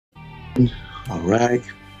All right.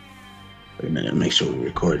 Wait a minute, make sure we're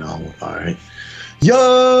recording on. All right.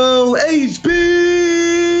 Yo, HB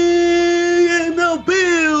in the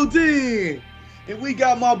building. And we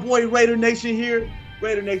got my boy Raider Nation here.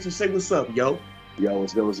 Raider Nation, say what's up, yo. Yo,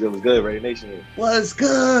 what's good, what's good, what's good, Raider Nation here. What's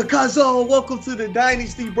good, Cuzzo? Welcome to the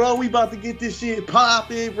Dynasty, bro. We about to get this shit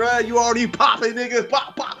popping, bro. You already popping, niggas.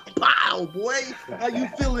 Pop, pop, pow, boy. How you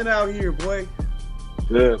feeling out here, boy?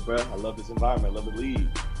 Good, bro. I love this environment. I love the league.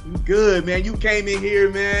 You good, man. You came in here,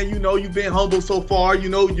 man. You know, you've been humble so far. You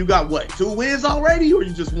know, you got what, 2 wins already, or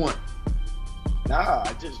you just won? Nah,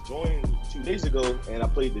 I just joined 2 days ago, and I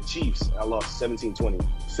played the Chiefs. I lost 17-20.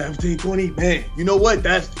 17-20, man. You know what?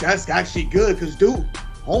 That's actually good, because, dude,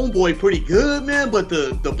 homeboy pretty good, man. But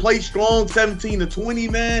the play strong 17-20,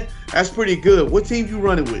 man, that's pretty good. What team you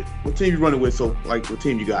running with? So, like, what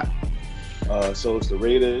team you got? So it's the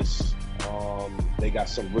Raiders. They got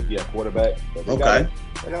some rookie at quarterback. But they got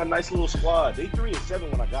a nice little squad. They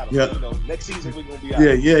 3-7 when I got them. Yeah. So, you know, next season we're gonna be out.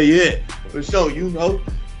 Yeah. For sure, you know.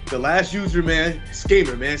 The last user, man,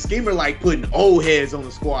 Schemer, man. Schemer like putting old heads on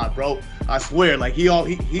the squad, bro. I swear, like he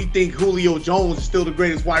think Julio Jones is still the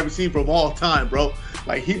greatest wide receiver of all time, bro.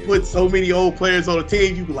 Like he put so many old players on the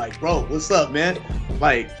team. You be like, bro, what's up, man?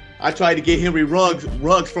 Like I tried to get Henry Ruggs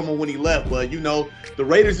from him when he left, but you know the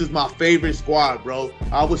Raiders is my favorite squad, bro.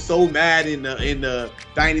 I was so mad in the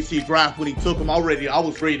dynasty draft when he took him. I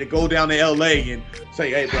was ready to go down to LA and say,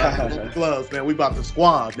 hey, bro, gloves, man. We about the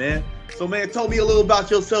squad, man. So, man, tell me a little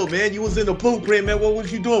about yourself, man. You was in the blueprint, man. What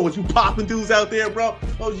was you doing? Was you popping dudes out there, bro?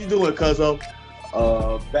 What was you doing, cuzzo?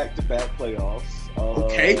 Back-to-back playoffs.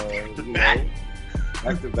 Okay, back-to-back.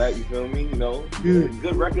 Back-to-back, you feel me? You know,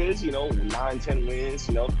 good records, you know, 9-10 wins,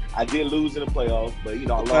 you know. I did lose in the playoffs, but, you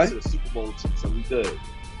know, I lost to the Super Bowl team, so we good.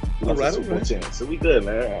 All right. So we good,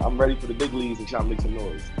 man. I'm ready for the big leagues and trying to make some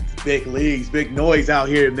noise. Big leagues, big noise out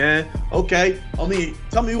here, man. Okay. I mean,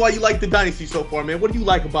 tell me why you like the Dynasty so far, man. What do you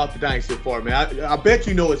like about the Dynasty so far, man? I bet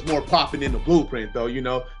you know it's more popping in the blueprint, though. You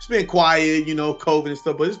know, it's been quiet, you know, COVID and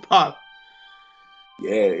stuff, but it's pop.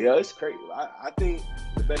 Yeah, it's crazy. I think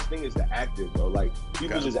the best thing is the active, bro. Like,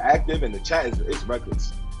 people just active, and the chat is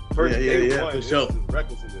reckless. First day one, for sure.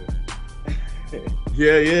 Reckless in there.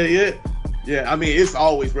 Yeah. Yeah, I mean, it's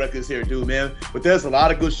always reckless here, dude, man. But there's a lot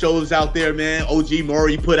of good shows out there, man. OG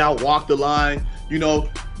Murray put out Walk the Line. You know,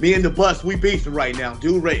 me and the Bus, we beefing right now.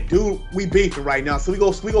 Dude, we beefing right now. So we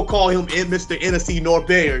go call him Mr. NFC North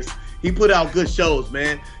Bears. He put out good shows,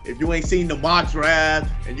 man. If you ain't seen the mock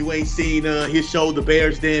draft and you ain't seen his show, The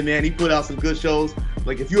Bears Den, man, he put out some good shows.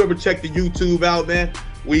 Like, if you ever check the YouTube out, man,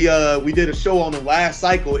 we did a show on the last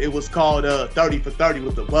cycle. It was called 30 for 30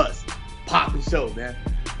 with the Bus. Popping show, man.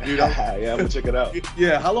 You know? Yeah, I'm gonna check it out.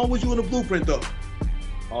 Yeah, how long was you in the blueprint though?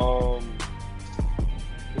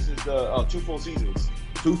 This is the 2 full seasons.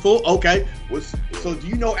 2 full? Okay. So do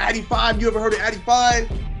you know Addy 5? You ever heard of Addy 5?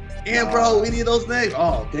 Bro, any of those names?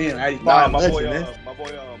 Oh damn, Addy 5. Nah, my legend, boy,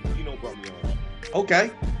 man. Pino brought me on. Okay.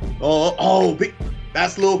 Big.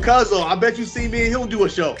 That's Lil Cuzzo. I bet you see me and he'll do a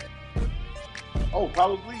show. Oh,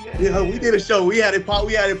 probably, yeah. Yeah, we did a show. We had it pop,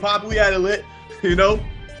 we had it lit, you know,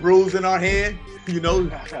 brews in our hand. You know,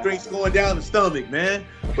 drinks going down the stomach, man.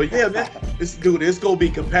 But yeah, man, it's gonna be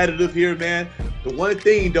competitive here, man. The one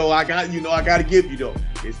thing though, I gotta give you though,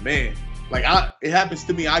 is man, like it happens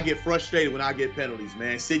to me. I get frustrated when I get penalties,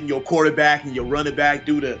 man. Sitting your quarterback and your running back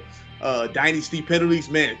due to dynasty penalties,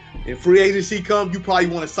 man. If free agency comes, you probably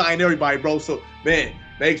want to sign everybody, bro. So man,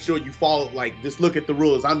 make sure you follow. Like, just look at the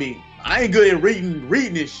rules. I mean, I ain't good at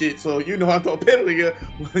reading this shit, so you know I throw a penalty.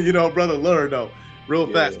 You know, brother, learn though, real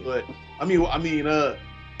fast, but. I mean,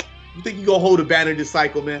 you think you gonna hold a banner this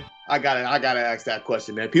cycle, man? I gotta ask that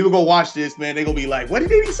question, man. People gonna watch this, man. They gonna be like, "What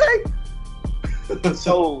did he say?"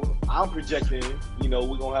 So I'm projecting, you know,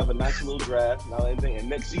 we're gonna have a nice little draft and everything, and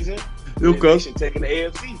next season, we should take in the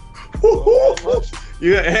AFC.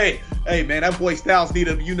 Yeah, hey, man, that boy Styles he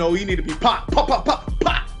need to be pop.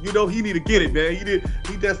 You know, he need to get it, man.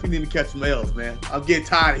 He definitely need to catch some L's, man. I'm getting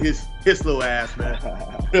tired of his little ass, man.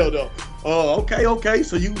 Hell no. Oh, okay.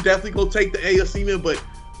 So you definitely gonna take the AFC, man. But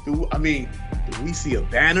do we see a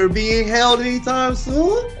banner being held anytime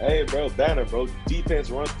soon? Hey, bro, banner, bro. Defense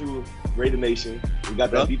runs through Raider Nation. We got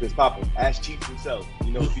that defense popping. Ask Chiefs himself.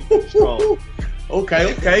 You know, defense strong.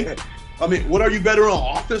 Okay. I mean, what are you better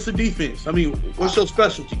on, offense or defense? I mean, what's your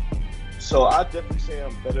specialty? So I definitely say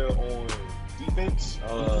I'm better on defense.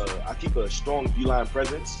 I keep a strong D-line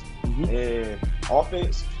presence. And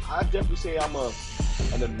offense, I definitely say I'm an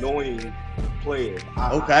annoying player.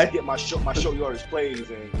 I get my short yardage plays,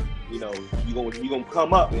 and you know, you gonna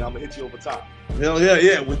come up and I'm gonna hit you over top. Hell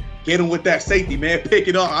yeah. Get him with that safety, man. Pick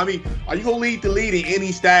it up. I mean, are you gonna lead the lead in any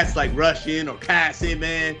stats like rushing or passing,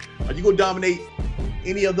 man? Are you gonna dominate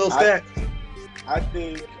any of those stats? I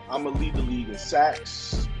think I'm gonna lead the league in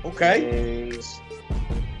sacks. Okay.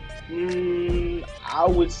 And I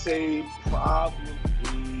would say probably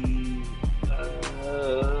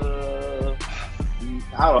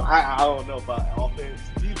I don't know about offense.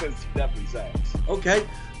 Defense definitely sacks. Okay.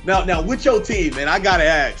 Now with your team, man, I gotta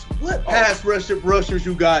ask, what pass rushers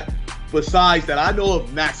you got besides that? I know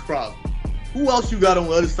of Max Crosby. Who else you got on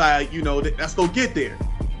the other side? You know, that's gonna get there.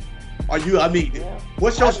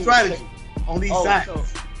 What's your strategy on these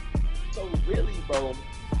sacks? So really, bro,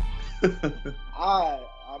 I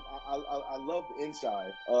love the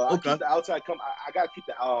inside. I keep the outside I gotta keep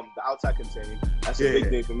the outside contained. That's a big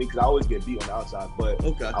thing for me because I always get beat on the outside. But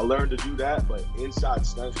I learned to do that. But inside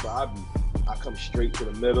stunts, bro, I come straight to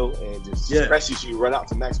the middle and just especially if you run out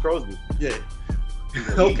to Max Crosby. Yeah.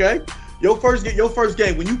 Okay. Your first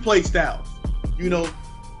game when you played Styles, you know,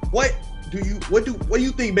 what do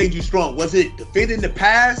you think made you strong? Was it defending the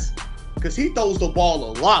pass? Because he throws the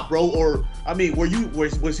ball a lot, bro. Or I mean,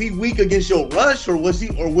 was he weak against your rush, or was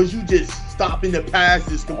you just stopping the pass,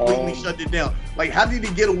 just completely shut it down? Like, how did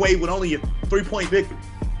he get away with only a 3-point victory?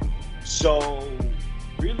 So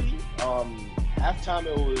really, halftime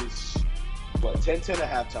it was 10-10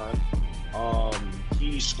 at halftime.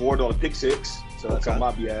 He scored on a pick six, so that's on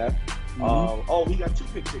my behalf. He got 2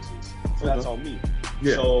 pick sixes, so that's on me.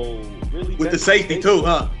 Yeah. So really, with the safety too,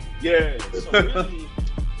 huh? Yeah. So really,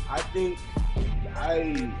 I think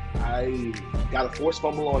I got a forced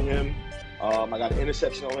fumble on him. I got an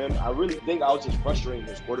interception on him. I really think I was just frustrating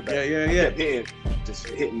his quarterback. Yeah.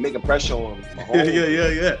 Making pressure on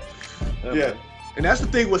him. Yeah. And that's the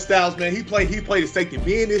thing with Styles, man. He played a safety.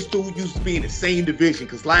 Me and this dude used to be in the same division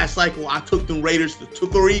because last cycle I took them Raiders to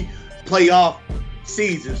 3 playoff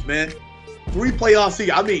seasons, man. 3 playoff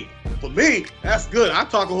seasons. I mean, for me, that's good. I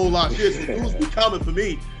talk a whole lot of shit. So dudes be coming for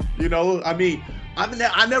me. You know, I mean,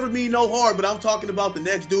 I never mean no harm, but I'm talking about the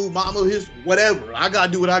next dude, mama, his whatever. I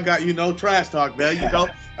gotta do what I got, you know, trash talk, man. You know,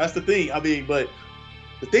 that's the thing. I mean, but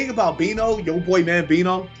the thing about Bino, your boy, man,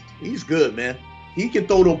 Bino, he's good, man. He can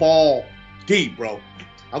throw the ball deep, bro.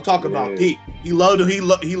 I'm talking about deep. He loved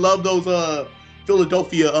those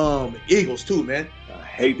Philadelphia Eagles too, man. I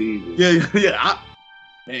hate the Eagles.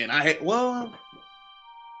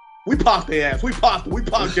 We popped their ass. We popped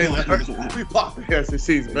Jalen Hurts. We popped their ass this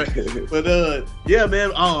season, man. But yeah,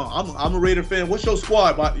 man. I'm a Raider fan. What's your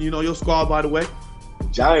squad? Your squad, by the way.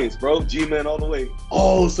 Giants, bro. G-man all the way.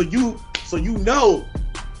 Oh, so you know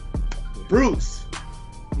Bruce.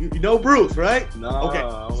 You know Bruce, right? No. Okay.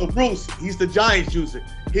 So Bruce, he's the Giants user.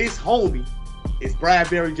 His homie is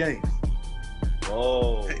Bradbury James.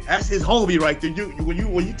 Oh, that's his homie right there.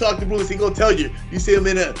 When you talk to Bruce, he gonna tell you. You see him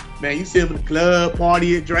in the club,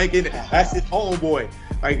 partying, drinking. That's his homeboy.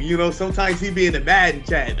 Like, you know, sometimes he be in the Madden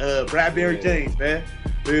chat. Bradbury James, man.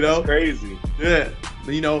 You know, that's crazy. Yeah.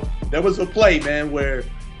 You know, there was a play, man, where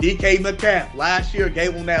DK Metcalf last year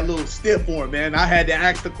gave him that little stiff for him, man. I had to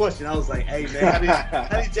ask the question. I was like, hey, man,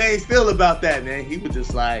 how did James feel about that, man? He was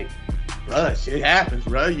just like, bruh, shit happens,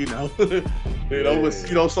 bruh, you know.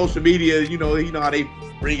 With social media, you know how they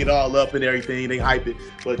bring it all up and everything, they hype it.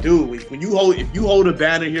 But dude, if you hold a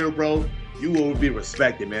banner here, bro, you will be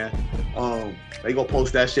respected, man. They gonna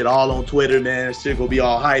post that shit all on Twitter, man. That shit gonna be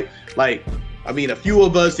all hype. Like, I mean, a few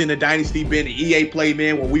of us in the Dynasty been in EA Play,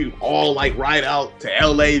 man, when we all like ride out to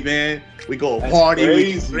LA, man. We go party,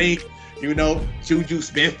 we drink. You know, Juju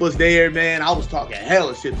Smith was there, man. I was talking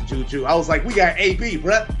hella shit to Juju. I was like, we got AB,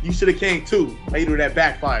 bruh. You should have came too. Later that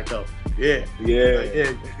backfired though. Yeah.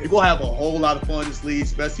 You're gonna have a whole lot of fun this league,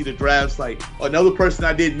 especially the drafts. Like, another person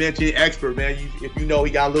I did mention, Expert, man. If you know,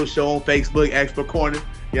 he got a little show on Facebook, Expert Corner.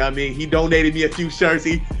 You know what I mean? He donated me a few shirts.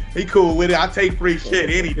 He cool with it. I take free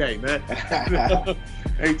shit any day, man.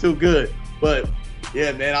 Ain't too good. But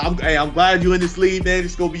yeah, man, I'm glad you're in this league, man.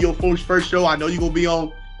 It's gonna be your first show. I know you're gonna be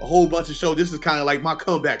on a whole bunch of shows. This is kind of like my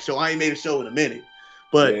comeback show. I ain't made a show in a minute.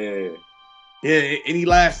 But yeah, any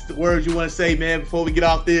last words you want to say, man, before we get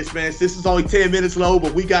off this, man? This is only 10 minutes low,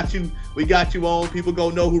 but we got you on. People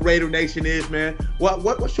gonna know who Raider Nation is, man.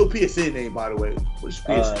 What's your PSN name, by the way? What's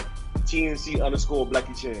your PSN?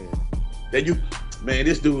 TNC_Blackychan. That you, man,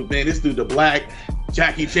 this dude, the Black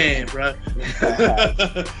Jackie Chan, bro.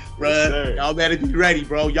 Bruh, y'all better be ready,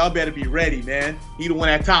 bro. Y'all better be ready, man. He the one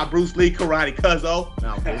that taught Bruce Lee karate, cuzzo.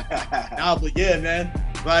 But yeah, man.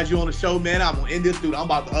 Glad you on the show, man. I'm gonna end this, dude. I'm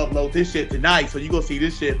about to upload this shit tonight, so you gonna see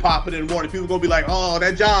this shit popping in the morning. People gonna be like, "Oh,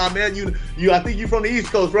 that John, man. You. I think you from the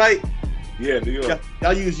East Coast, right?" Yeah, New York.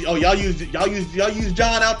 Y'all use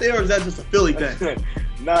John out there, or is that just a Philly thing?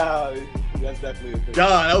 Nah, that's definitely a thing.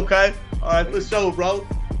 John, okay. All right, for sure, bro.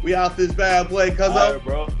 We out this bad boy, cuz. All right,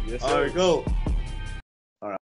 bro. Yes, sir. All right, go.